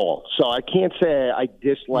love it all. So I can't say I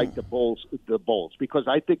dislike the bowls, because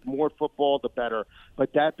I think more football, the better.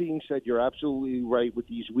 But that being said, you're absolutely right with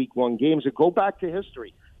these Week 1 games. And go back to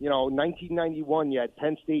history. 1991, you had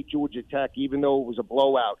Penn State, Georgia Tech, even though it was a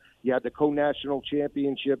blowout. You had the co-national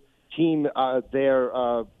championship team there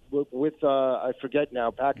with I forget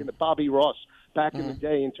now, back in the Bobby Ross. Back in the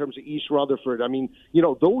day in terms of East Rutherford. I mean,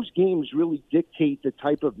 those games really dictate the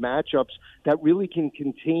type of matchups that really can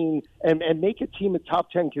contain and make a team a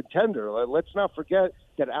top 10 contender. Let's not forget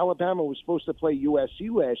that Alabama was supposed to play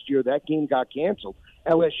USC last year. That game got canceled.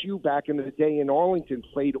 LSU back in the day in Arlington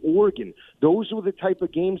played Oregon. Those were the type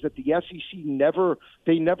of games that the SEC never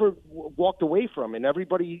walked away from. And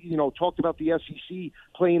everybody, talked about the SEC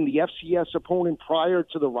playing the FCS opponent prior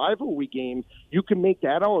to the rivalry game. You can make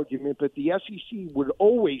that argument, but the SEC would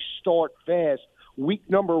always start fast week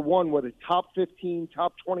number 1 with a top 15,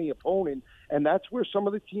 top 20 opponent, and that's where some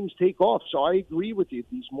of the teams take off. So I agree with you.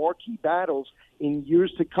 These marquee battles in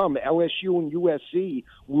years to come, LSU and USC,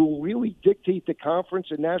 will really dictate the conference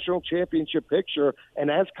and national championship picture.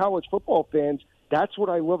 And as college football fans, that's what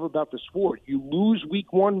I love about the sport. You lose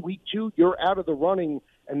week 1, week 2, you're out of the running,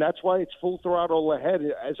 and that's why it's full throttle ahead,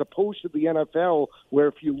 as opposed to the NFL, where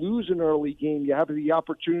if you lose an early game, you have the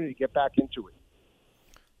opportunity to get back into it.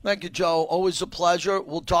 Thank you, Joe. Always a pleasure.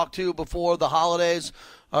 We'll talk to you before the holidays,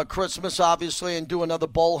 Christmas, obviously, and do another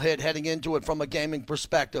bowl hit heading into it from a gaming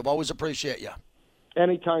perspective. Always appreciate you.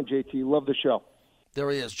 Anytime, JT. Love the show. There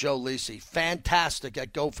he is, Joe Lisi. Fantastic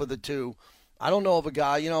at Go for the Two. I don't know of a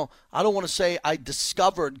guy, I don't want to say I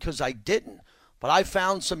discovered because I didn't, but I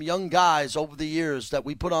found some young guys over the years that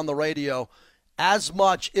we put on the radio as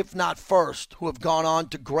much, if not first, who have gone on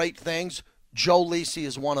to great things. Joe Lisi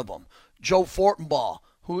is one of them. Joe Fortenbaugh,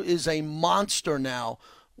 who is a monster now.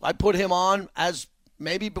 I put him on as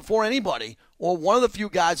maybe before anybody, or one of the few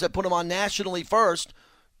guys that put him on nationally first.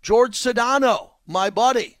 George Sedano, my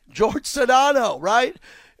buddy. George Sedano, right?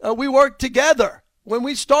 We worked together. When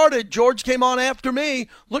we started, George came on after me.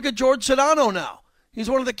 Look at George Sedano now.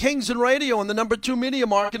 He's one of the kings in radio in the number 2 media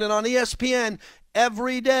market and on ESPN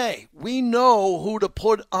every day. We know who to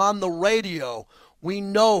put on the radio. We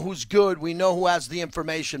know who's good. We know who has the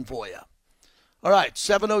information for you. All right,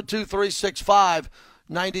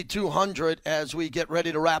 702-365-9200 as we get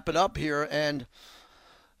ready to wrap it up here. And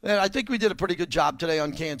I think we did a pretty good job today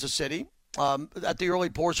on Kansas City at the early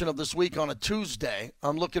portion of this week on a Tuesday.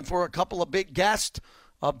 I'm looking for a couple of big guests.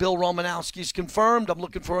 Bill Romanowski's confirmed. I'm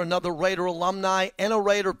looking for another Raider alumni and a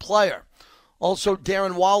Raider player. Also,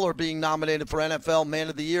 Darren Waller being nominated for NFL Man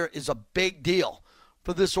of the Year is a big deal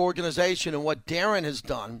for this organization, and what Darren has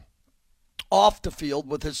done off the field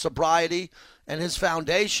with his sobriety and his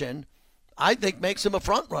foundation, I think makes him a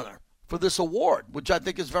front runner for this award, which I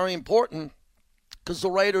think is very important because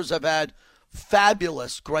the Raiders have had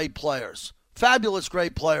fabulous great players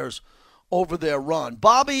over their run.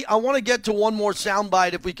 Bobby, I want to get to one more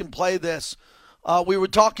soundbite if we can play this. We were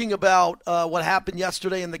talking about what happened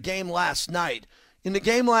yesterday in the game last night. In the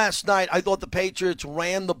game last night, I thought the Patriots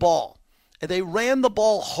ran the ball. And they ran the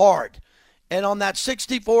ball hard. And on that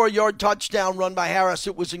 64-yard touchdown run by Harris,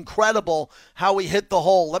 it was incredible how he hit the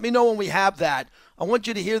hole. Let me know when we have that. I want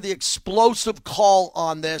you to hear the explosive call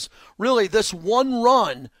on this. Really, this one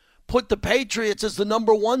run put the Patriots as the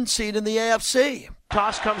number 1 seed in the AFC.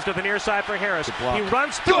 Toss comes to the near side for Harris. He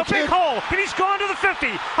runs through a big hole, and he's gone to the 50.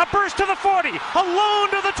 A burst to the 40. Alone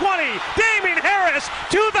to the 20. Damien Harris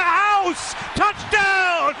to the house.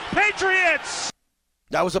 Touchdown, Patriots.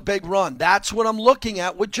 That was a big run. That's what I'm looking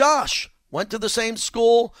at with Josh. Went to the same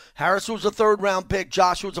school. Harris was a third-round pick.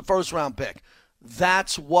 Josh was a first-round pick.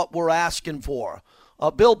 That's what we're asking for.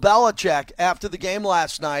 Bill Belichick, after the game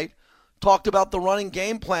last night, talked about the running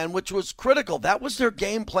game plan, which was critical. That was their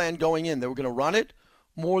game plan going in. They were going to run it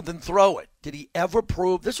more than throw it. Did he ever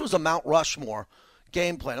prove? This was a Mount Rushmore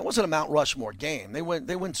game plan. It wasn't a Mount Rushmore game. They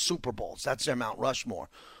win Super Bowls. That's their Mount Rushmore.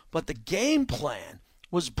 But the game plan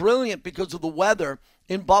was brilliant because of the weather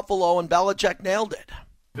in Buffalo, and Belichick nailed it.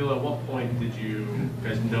 Bill, at what point did you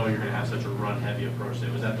guys know you're going to have such a run-heavy approach?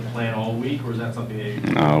 Was that the plan all week, or was that something that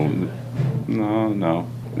you No.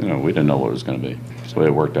 You know, we didn't know what it was going to be. Just the way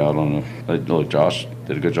it worked out look, Josh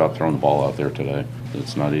did a good job throwing the ball out there today.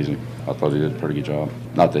 It's not easy. I thought he did a pretty good job.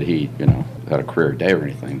 Not that he, had a career day or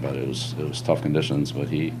anything, but it was tough conditions. But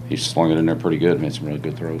he slung it in there pretty good, made some really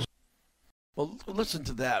good throws. Well, listen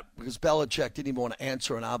to that, because Belichick didn't even want to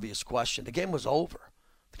answer an obvious question. The game was over.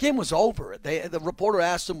 The game was over. The reporter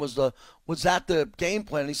asked him, was that the game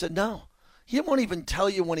plan? And he said, no. He won't even tell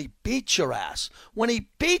you when he beats your ass. When he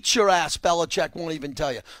beats your ass, Belichick won't even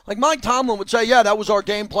tell you. Like Mike Tomlin would say, yeah, that was our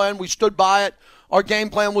game plan. We stood by it. Our game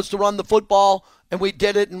plan was to run the football, and we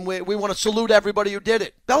did it, and we want to salute everybody who did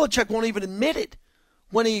it. Belichick won't even admit it.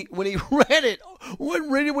 When he ran it,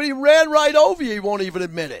 when he ran right over you, he won't even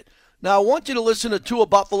admit it. Now, I want you to listen to two of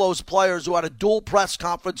Buffalo's players who had a dual press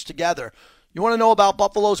conference together. You want to know about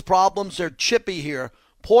Buffalo's problems? They're chippy here.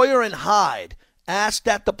 Poyer and Hyde asked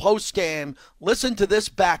at the postgame. Listen to this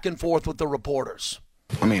back and forth with the reporters.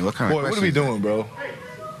 I mean, what kind of question? What are we doing, bro?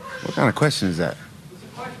 What kind of question is that?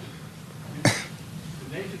 The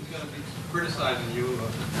nation's going to be criticizing you,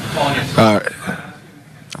 calling you. All right.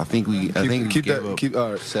 I think we gave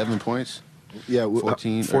up 7 points. Yeah,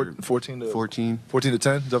 14 to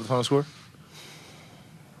 10. Is that the final score?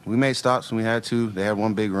 We made stops when we had to. They had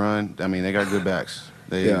one big run. I mean, they got good backs.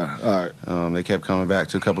 All right. They kept coming back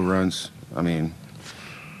to a couple runs. I mean,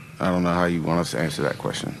 I don't know how you want us to answer that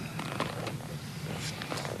question.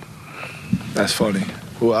 That's funny.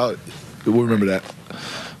 Well, we'll remember that.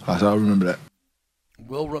 I'll remember that.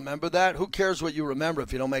 We'll remember that? Who cares what you remember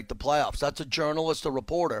if you don't make the playoffs? That's a journalist, a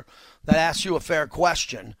reporter, that asks you a fair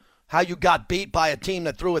question, how you got beat by a team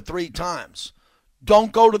that threw it 3 times.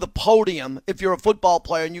 Don't go to the podium if you're a football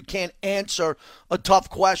player and you can't answer a tough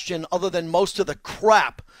question other than most of the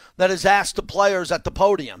crap that is asked to players at the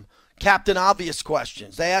podium. Captain Obvious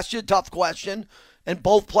questions. They asked you a tough question, and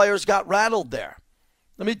both players got rattled there.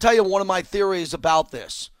 Let me tell you one of my theories about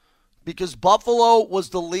this. Because Buffalo was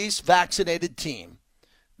the least vaccinated team,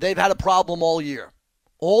 they've had a problem all year.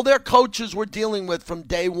 All their coaches were dealing with from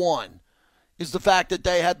day one is the fact that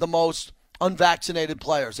they had the most unvaccinated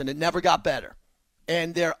players, and it never got better.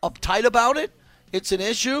 And they're uptight about it. It's an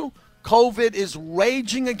issue. COVID is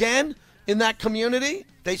raging again in that community.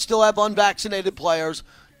 They still have unvaccinated players,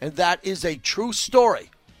 and that is a true story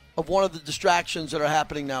of one of the distractions that are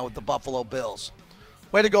happening now with the Buffalo Bills.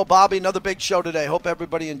 Way to go, Bobby. Another big show today. Hope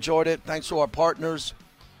everybody enjoyed it. Thanks to our partners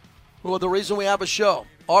who are the reason we have a show.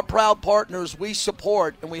 Our proud partners we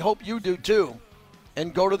support, and we hope you do too.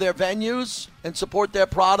 And go to their venues and support their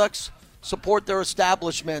products, support their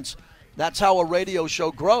establishments. That's how a radio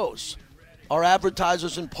show grows. Our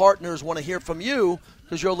advertisers and partners want to hear from you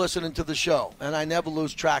because you're listening to the show. And I never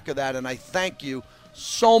lose track of that. And I thank you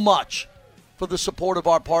so much for the support of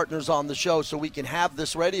our partners on the show so we can have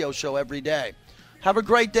this radio show every day. Have a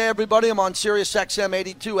great day, everybody. I'm on Sirius XM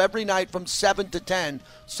 82 every night from 7 to 10,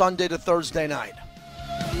 Sunday to Thursday night.